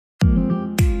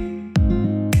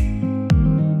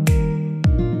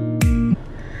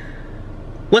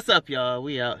What's up, y'all?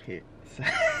 We out here.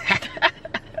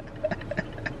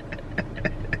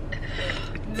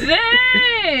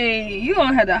 Dang! You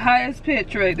gonna have the highest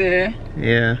pitch right there.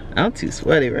 Yeah, I'm too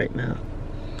sweaty right now.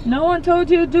 No one told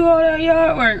you to do all that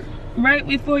yard work right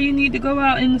before you need to go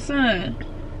out in the sun.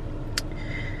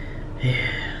 Yeah,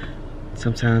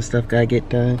 sometimes stuff gotta get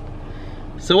done.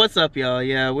 So what's up, y'all?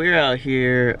 Yeah, we're out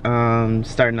here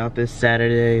starting out this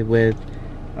Saturday with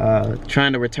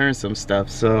trying to return some stuff.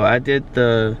 So I did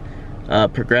the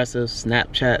progressive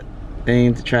Snapchat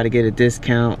thing to try to get a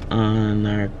discount on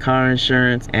our car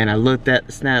insurance, and I looked at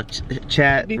the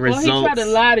Snapchat results. Before he tried to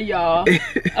lie to y'all,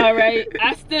 all right,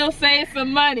 I still saved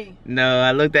some money. No,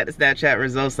 I looked at the Snapchat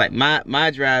results. Like my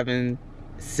driving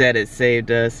said it saved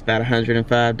us about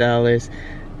 $105.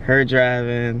 Her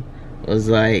driving was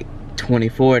like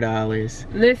 $24.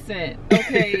 Listen,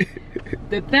 okay.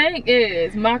 The thing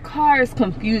is, my car is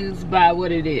confused by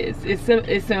what it is.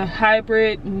 It's a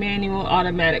hybrid manual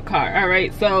automatic car. All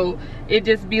right, so it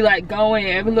just be like going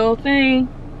every little thing.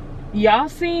 Y'all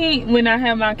see when I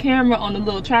have my camera on the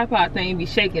little tripod thing, be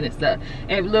shaking and stuff.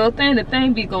 Every little thing, the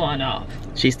thing be going off.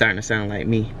 She's starting to sound like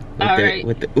me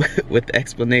with with the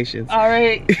explanations. All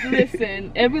right,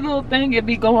 listen, every little thing it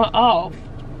be going off.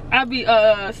 I be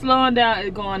slowing down,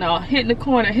 it going off. Hitting the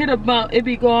corner, hit a bump, it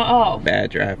be going off.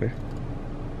 Bad driver.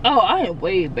 Oh, I am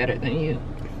way better than you.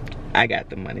 I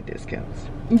got the money discounts.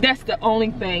 That's the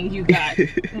only thing you got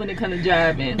when it comes to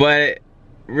driving. But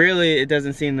really, it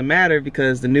doesn't seem to matter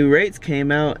because the new rates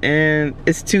came out and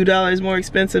it's $2 more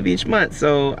expensive each month.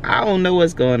 So I don't know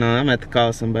what's going on. I'm gonna have to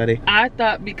call somebody. I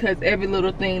thought because every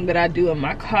little thing that I do in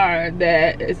my car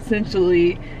that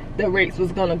essentially the rates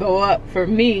was gonna go up for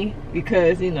me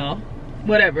because, you know,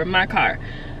 whatever, my car.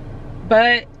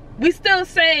 But we still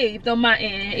saved on my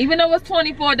end. Even though it was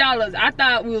 $24, I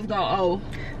thought we was gonna owe.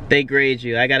 They grade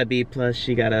you. I got a B plus,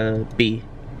 she got a B.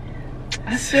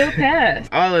 I still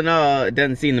passed. All in all, it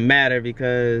doesn't seem to matter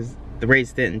because the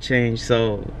rates didn't change.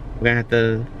 So we're gonna have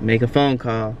to make a phone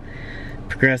call.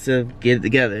 Progressive, get it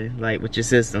together, like with your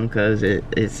system, because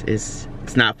it's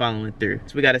not following through.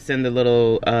 So we got to send the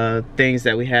little things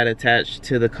that we had attached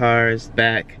to the cars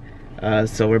back.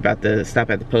 So we're about to stop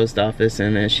at the post office,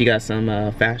 and then she got some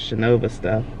Fashion Nova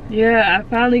stuff. Yeah, I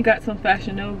finally got some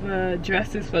Fashion Nova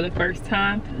dresses for the first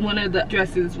time. One of the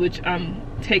dresses which I'm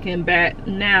taking back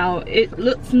now, it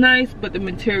looks nice, but the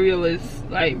material is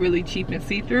like really cheap and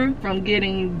see-through. From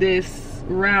getting this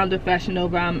round of Fashion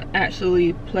Nova, I'm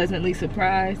actually pleasantly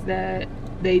surprised that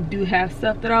they do have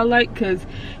stuff that I like, because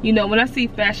you know, when I see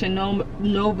Fashion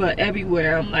Nova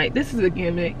everywhere, I'm like, this is a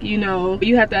gimmick. You know,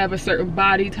 you have to have a certain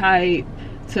body type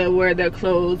to wear their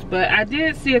clothes. But I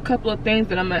did see a couple of things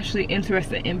that I'm actually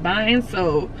interested in buying,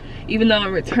 so even though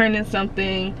I'm returning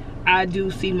something, I do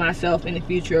see myself in the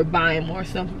future buying more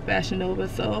stuff from Fashion Nova.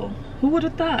 So who would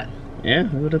have thought? Yeah,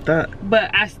 who would have thought? But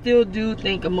I still do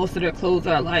think most of their clothes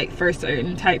are like for a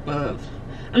certain type of,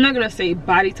 I'm not gonna say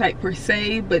body type per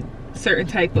se, but certain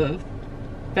type of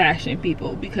fashion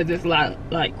people, because there's a lot of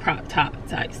like crop top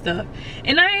type stuff,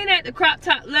 and I ain't at the crop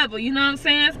top level, you know what I'm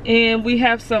saying? And we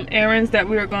have some errands that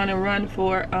we are going to run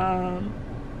for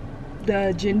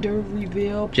the gender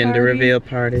reveal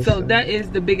party. So that is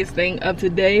the biggest of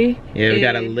today. Yeah, we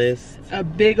got a list, a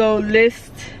big old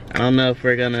list. I don't know if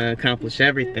we're gonna accomplish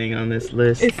everything on this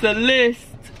list. It's a list,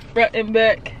 front and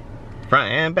back.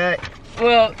 Front and back?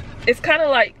 Well, it's kind of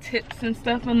like tips and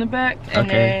stuff on the back, and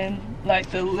then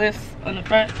like the list on the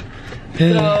front.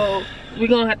 So we're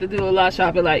gonna have to do a lot of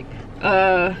shopping, like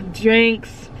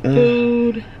drinks,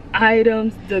 food,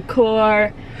 items,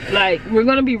 decor. Like, we're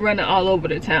gonna be running all over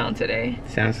the town today.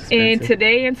 Sounds expensive. And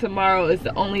today and tomorrow is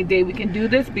the only day we can do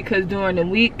this, because during the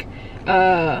week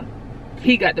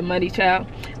he got the money child.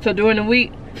 So during the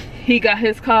week he got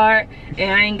his card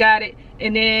and I ain't got it.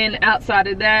 And then outside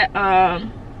of that,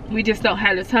 we just don't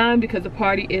have the time because the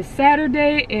party is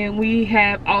Saturday, and we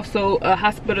have also a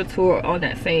hospital tour on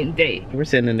that same day. We're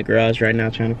sitting in the garage right now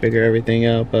trying to figure everything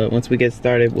out, but once we get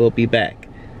started, we'll be back.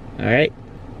 All right,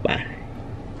 bye.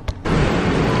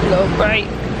 Low bright.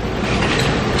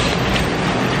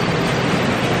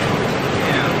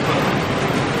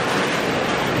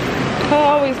 I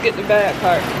always get the bad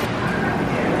part.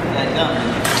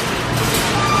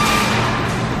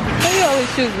 Why you always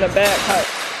choosing the bad part?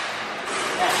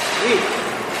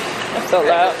 That's so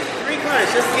loud. 3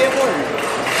 cars, just get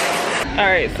one.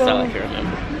 Alright, so that's all I can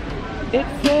remember. It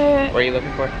said, what are you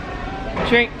looking for?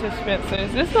 Drink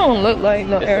dispensers. This don't look like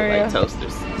no area. Look like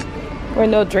toasters. Where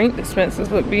no drink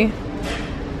dispensers would be.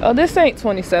 Oh, this ain't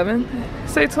 27.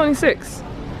 Say 26.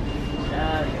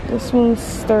 This one's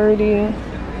 30.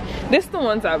 This the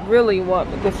ones I really want,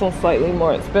 but this one's slightly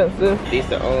more expensive. These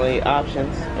the only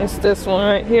options? It's this one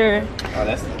right here. Oh,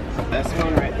 that's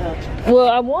one right there. Well,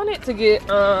 I wanted to get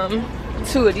 2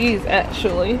 of these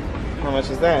actually. How much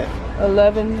is that?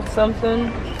 11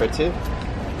 something. For 2?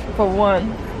 For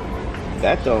 1.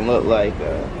 That don't look like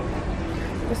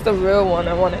it's the real one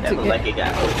I wanted to that look get. like it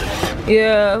got open.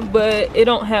 Yeah, but it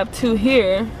don't have 2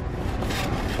 here.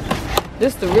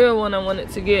 This the real one I wanted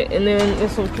to get, and then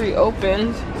it's some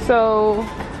pre-opened. So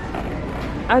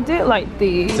I did like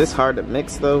these. Is this hard to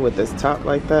mix though with this top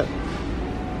like that?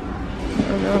 I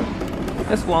don't know.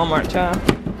 That's Walmart, child.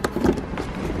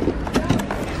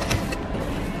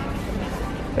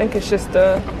 I think it's just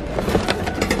a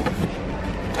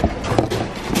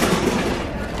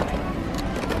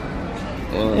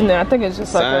and then I think it's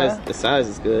just like the size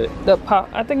is good. The pop,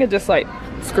 I think it's just like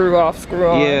screw off, screw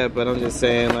on. Yeah, but I'm just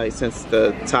saying, like, since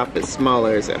the top is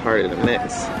smaller, is it harder to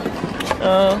mix?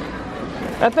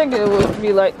 I think it would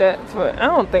be like that, but I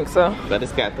don't think so. But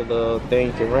it's got the little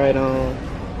thing to write on.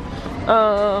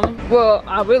 Well,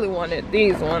 I really wanted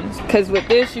these ones because with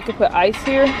this you can put ice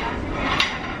here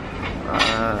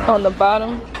on the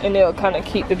bottom, and it'll kind of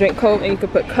keep the drink cold, and you can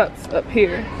put cups up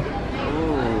here.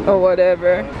 Ooh. Or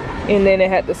whatever. And then it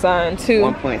had the sign too.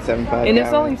 1.75 and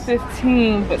it's only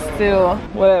 15, but still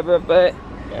whatever. But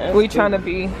yeah, we trying to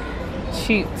be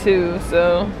cheap too,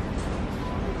 so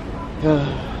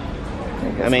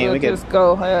I mean, we'll we could just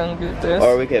go ahead and get this,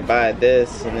 or we could buy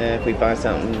this, and then if we find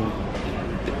something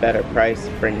better price,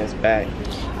 bring this back.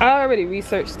 I already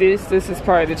researched this. This is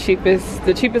probably the cheapest.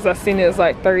 The cheapest I've seen is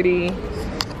like 30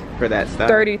 for that style.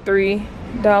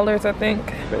 $33, I think.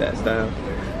 For that style.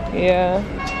 Yeah.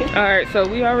 Alright, so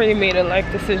we already made a life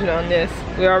decision on this.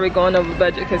 We're already going over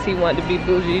budget because he wanted to be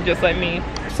bougie just like me.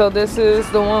 So this is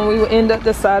the one we end up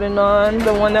deciding on.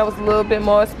 The one that was a little bit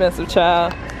more expensive,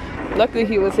 child. Luckily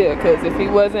he was here, because if he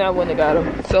wasn't, I wouldn't have got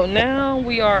him. So now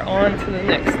we are on to the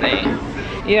next thing.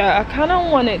 Yeah, I kind of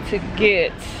wanted to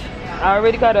get, I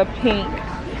already got a pink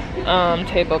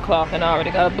tablecloth, and I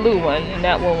already got a blue one, and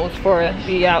that one was for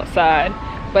the outside.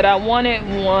 But I wanted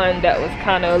one that was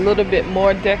kind of a little bit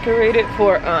more decorated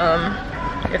for, if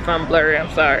I'm blurry, I'm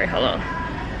sorry, hold on.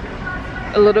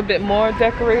 A little bit more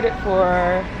decorated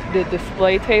for the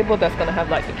display table that's gonna have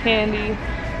like the candy,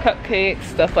 cupcakes,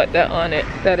 stuff like that on it.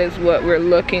 That is what we're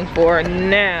looking for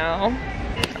now.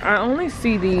 I only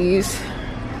see these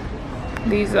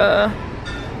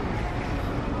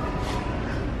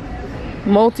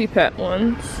multi-pack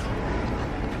ones.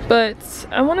 But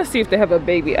I want to see if they have a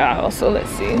baby aisle, so let's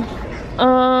see.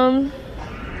 I'm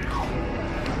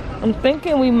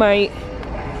thinking we might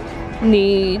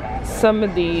need some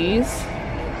of these.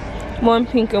 One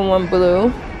pink and one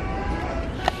blue.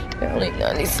 They're only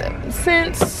 97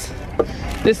 cents.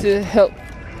 This is help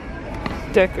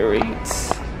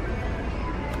decorates.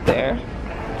 There.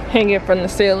 Hang it from the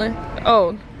ceiling.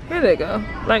 Oh, here they go.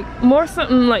 Like more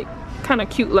something like kind of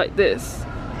cute like this.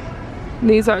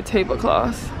 These are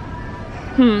tablecloths.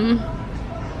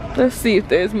 Let's see if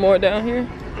there's more down here.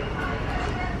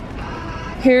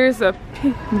 Here's a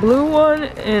blue one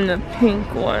and a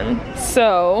pink one.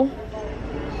 So,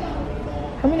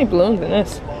 how many balloons in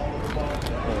this?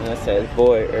 That says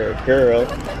boy or girl.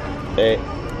 Hey.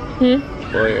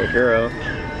 Boy or girl.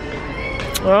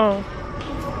 Oh.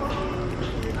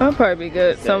 That'll probably be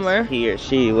good somewhere. He or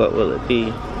she, what will it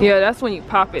be? Yeah, that's when you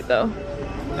pop it though.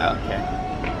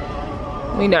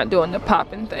 Okay. We're not doing the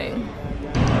popping thing.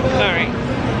 Alright.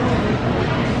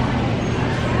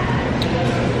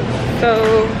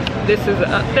 So this is an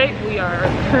update. We are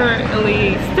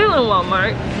currently still in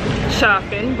Walmart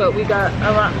shopping, but we got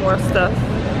a lot more stuff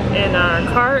in our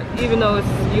cart, even though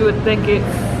you would think it's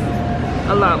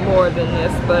a lot more than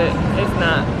this, but it's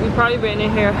not. We've probably been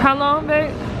in here, how long,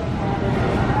 babe?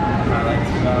 Like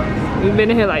 2 hours. We've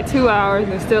been in here like 2 hours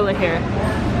and still in here,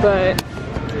 but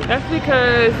that's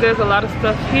because there's a lot of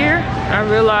stuff here. I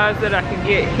realized that I could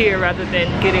get here rather than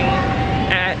getting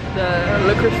at the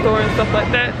liquor store and stuff like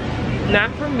that.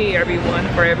 Not for me, everyone,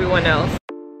 for everyone else.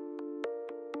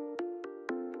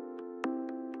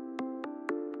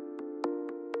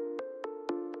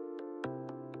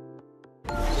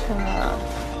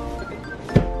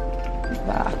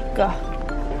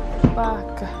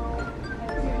 Baka.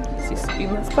 She's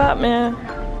speeding the spot, man.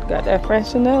 Got that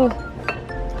French vanilla.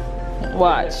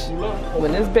 Watch.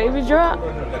 When this baby drop,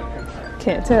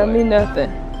 can't tell me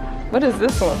nothing. What is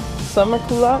this one? Summer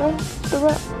Colada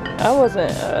syrup? I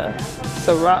wasn't a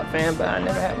syrup fan, but I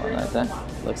never had one like that.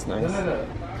 Looks nice.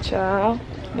 Child,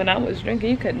 when I was drinking,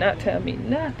 you could not tell me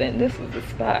nothing. This was the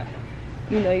spot.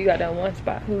 You know, you got that one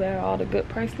spot who had all the good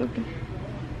price looking.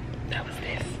 That was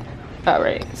this. All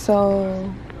right,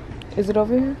 so is it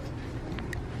over here?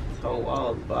 Whole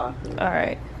wall of vodka. All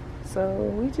right, so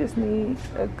we just need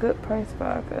a good price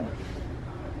vodka.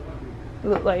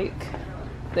 Look like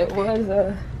there was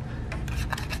a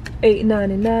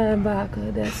 $8.99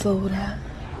 vodka that sold out.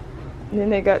 And then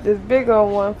they got this big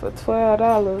old one for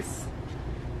 $12.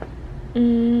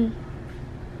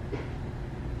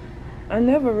 I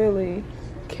never really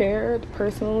cared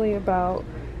personally about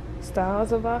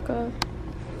styles of vodka.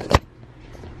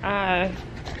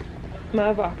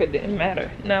 My vodka didn't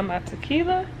matter. Now my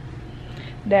tequila,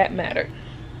 that mattered.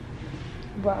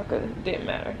 Vodka didn't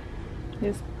matter.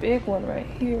 This big one right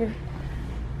here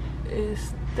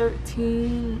is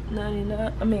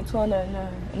 $13.99. I mean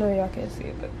 $12.99. I know y'all can't see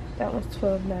it, but that one's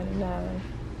 $12.99.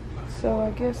 So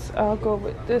I guess I'll go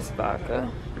with this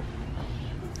vodka.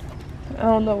 I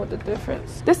don't know what the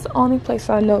difference. This is the only place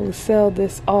I know who sell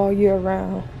this all year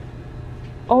round.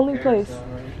 Only place.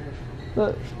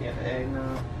 Look. Yeah, the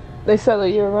eggnog. They sell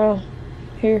it year round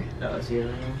here. No, it's year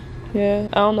round. Yeah,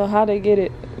 I don't know how they get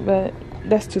it, but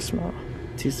that's too small.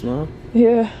 Too small?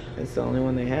 Yeah. It's the only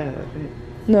one they have, I think.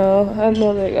 No, I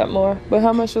know they got more. But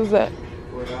how much was that?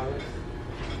 $4.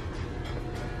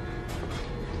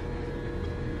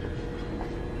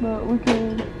 But we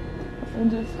can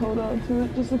just hold on to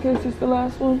it just in case it's the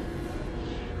last one.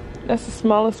 That's the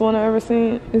smallest one I ever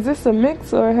seen. Is this a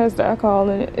mix or it has the alcohol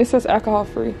in it? It says alcohol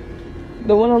free.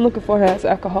 The one I'm looking for has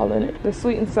alcohol in it. The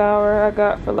sweet and sour I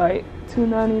got for like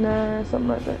 $2.99 or something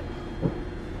like that.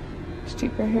 It's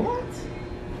cheaper here. What?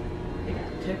 They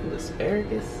got pickled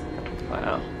asparagus.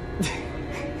 Wow.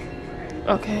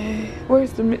 Okay,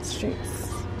 where's the mixed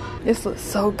drinks? This looks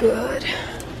so good.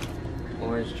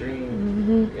 Orange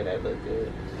Dream. Yeah, that look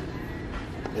good.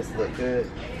 This look good.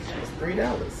 It's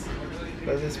 $3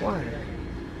 because it's wine.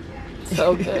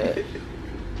 So good.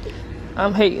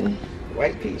 I'm hating.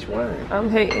 White peach wine. I'm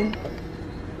hating.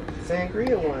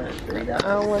 Sangria wine. $3. I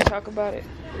don't want to talk about it.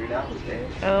 $3,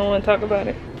 man. I don't want to talk about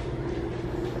it.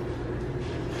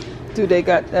 Dude, they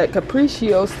got that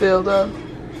Capriccio still though.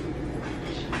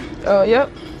 Oh, yep.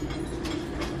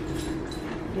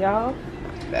 Y'all.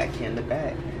 Back in the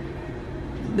back.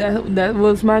 That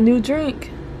was my new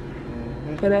drink.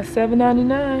 For that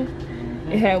 $7.99.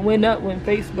 It had went up when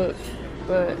Facebook,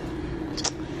 but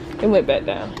it went back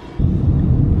down.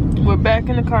 We're back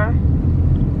in the car.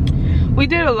 We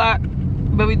did a lot,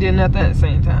 but we did nothing at the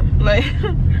same time. Like,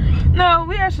 no,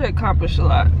 we actually accomplished a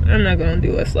lot. I'm not gonna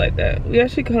do us like that. We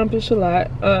actually accomplished a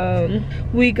lot.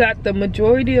 We got the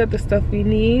majority of the stuff we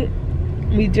need.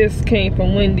 We just came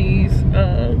from Wendy's,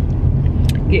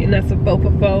 getting us a 4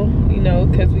 for 4, you know,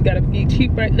 because we gotta be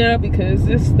cheap right now because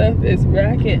this stuff is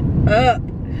racking up.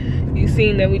 You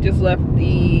seen that we just left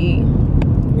the,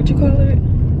 what you call it?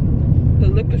 The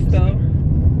liquor store.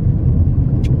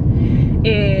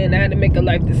 And I had to make a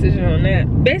life decision on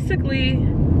that. Basically,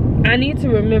 I need to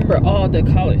remember all the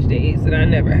college days that I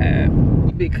never had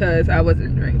because I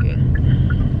wasn't drinking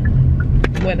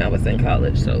when I was in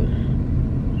college. So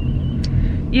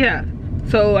yeah,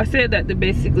 so I said that to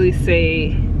basically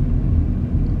say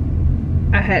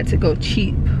I had to go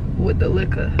cheap with the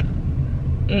liquor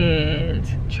and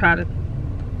try to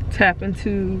tap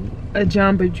into a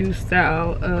Jamba Juice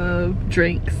style of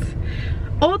drinks.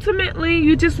 Ultimately,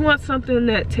 you just want something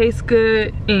that tastes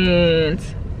good and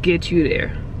get you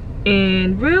there.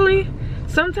 And really,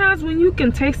 sometimes when you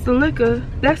can taste the liquor,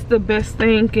 that's the best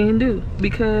thing you can do,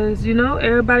 because you know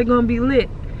everybody gonna be lit.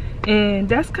 And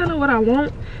that's kind of what I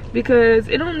want, because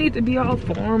it don't need to be all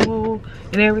formal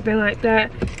and everything like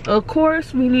that. Of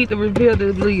course, we need the reveal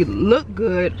to really look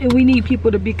good, and we need people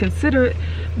to be considerate,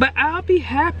 but I'll be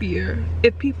happier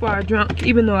if people are drunk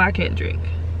even though I can't drink.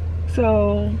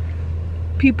 So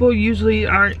people usually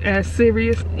aren't as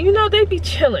serious, you know, they be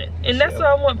chilling, and that's what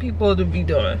I want people to be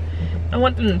doing. I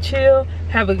want them to chill,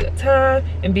 have a good time,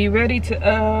 and be ready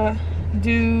to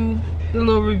do the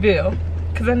little reveal,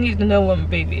 because I need to know what my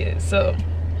baby is. So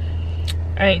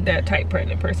I ain't that type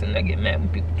pregnant person that get mad when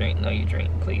people drink. No, you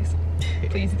drink, please.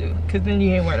 Please do, because then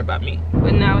you ain't worried about me.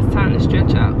 But now it's time to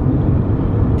stretch out,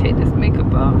 take this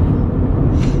makeup off,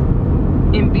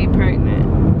 and be pregnant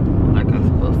like I'm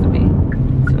supposed to be.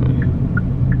 So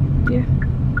yeah,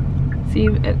 see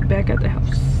you back at the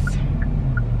house.